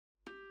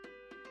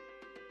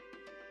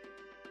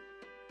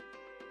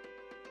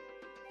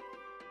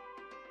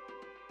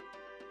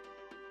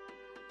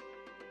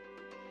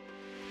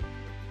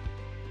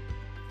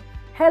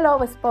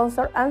Hello,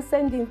 sponsor. I'm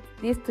sending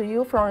this to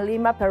you from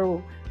Lima,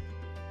 Peru.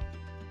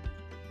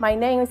 My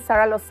name is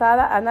Sara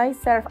Lozada, and I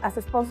serve as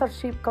a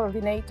sponsorship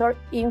coordinator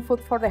in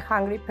Food for the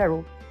Hungry,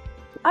 Peru.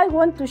 I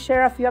want to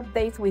share a few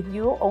updates with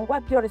you on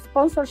what your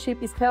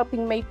sponsorship is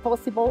helping make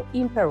possible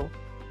in Peru.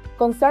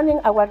 Concerning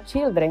our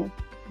children,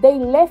 they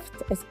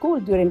left school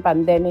during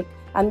pandemic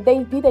and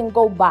they didn't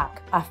go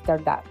back after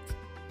that.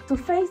 To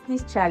face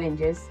these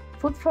challenges,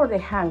 Food for the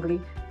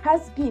Hungry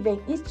has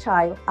given each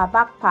child a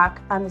backpack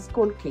and a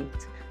school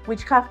kit,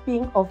 which have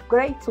been of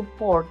great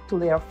support to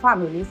their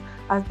families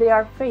as they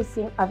are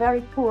facing a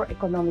very poor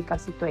economical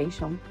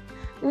situation.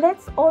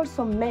 Let's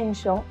also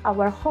mention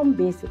our home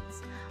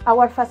visits.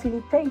 Our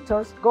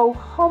facilitators go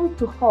home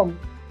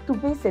to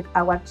visit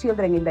our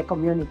children in the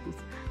communities,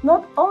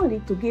 not only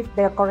to give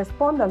their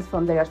correspondence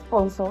from their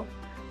sponsor,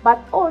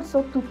 but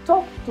also to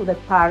talk to the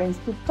parents,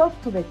 to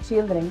talk to the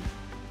children,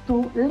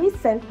 to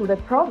listen to the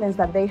problems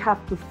that they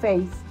have to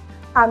face,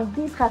 and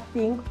this has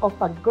been of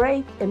a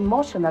great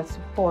emotional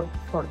support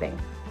for them.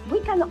 We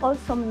can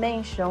also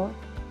mention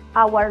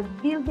our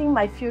Building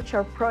My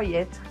Future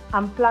project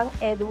and Plan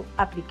Edu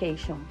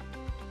application.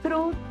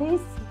 Through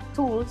these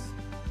tools,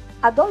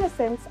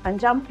 adolescents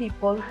and young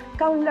people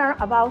can learn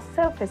about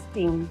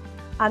self-esteem,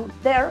 and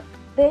there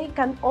they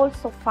can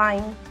also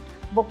find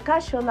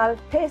vocational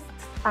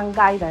tests and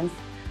guidance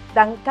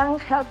that can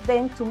help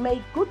them to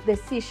make good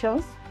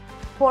decisions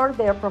for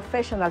their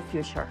professional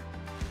future.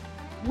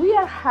 We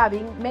are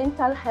having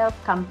mental health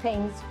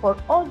campaigns for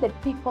all the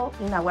people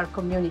in our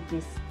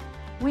communities.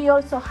 We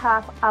also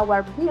have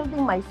our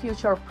Building My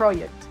Future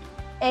project,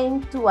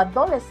 aimed to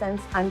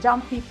adolescents and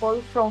young people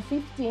from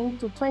 15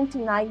 to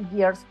 29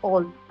 years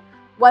old.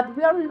 What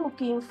we are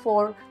looking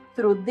for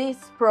through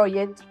this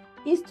project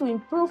is to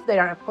improve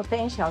their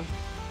potential,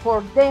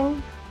 for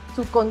them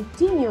to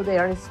continue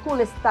their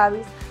school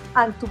studies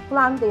and to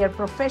plan their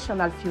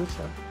professional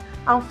future.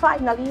 And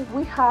finally,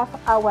 we have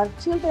our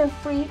Children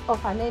Free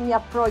of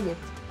Anemia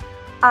project.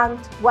 And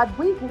what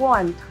we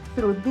want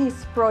through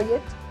this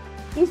project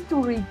is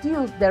to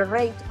reduce the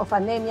rate of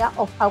anemia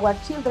of our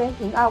children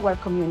in our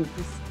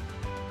communities.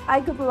 I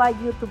would like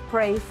you to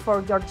pray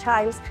for your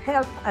child's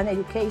health and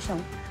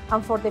education,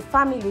 and for the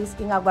families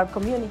in our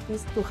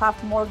communities to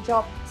have more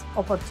job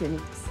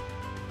opportunities.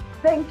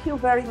 Thank you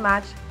very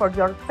much for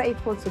your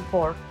faithful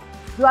support.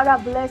 You are a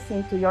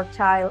blessing to your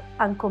child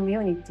and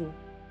community.